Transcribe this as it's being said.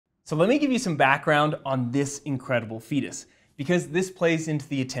So let me give you some background on this incredible fetus, because this plays into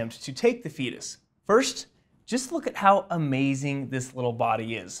the attempt to take the fetus. First, just look at how amazing this little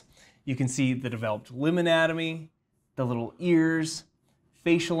body is. You can see the developed limb anatomy, the little ears,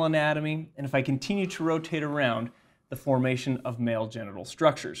 facial anatomy, and if I continue to rotate around, the formation of male genital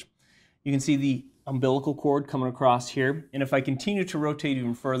structures. You can see the umbilical cord coming across here, and if I continue to rotate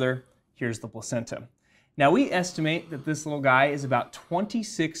even further, here's the placenta. Now we estimate that this little guy is about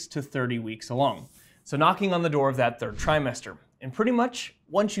 26 to 30 weeks along, so knocking on the door of that third trimester. And pretty much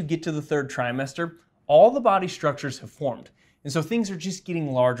once you get to the third trimester, all the body structures have formed, and so things are just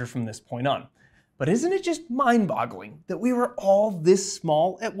getting larger from this point on. But isn't it just mind-boggling that we were all this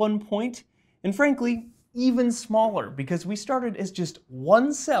small at one point? And frankly, even smaller, because we started as just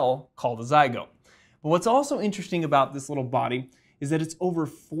one cell called a zygote. But what's also interesting about this little body is that it's over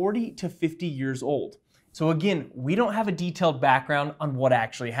 40 to 50 years old. So again, we don't have a detailed background on what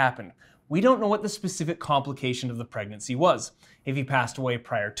actually happened. We don't know what the specific complication of the pregnancy was, if he passed away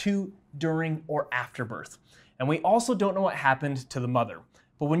prior to, during, or after birth. And we also don't know what happened to the mother.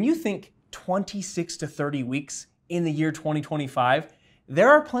 But when you think 26 to 30 weeks in the year 2025, there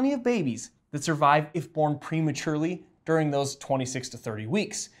are plenty of babies that survive if born prematurely during those 26 to 30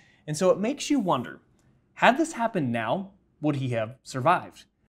 weeks. And so it makes you wonder, had this happened now, would he have survived?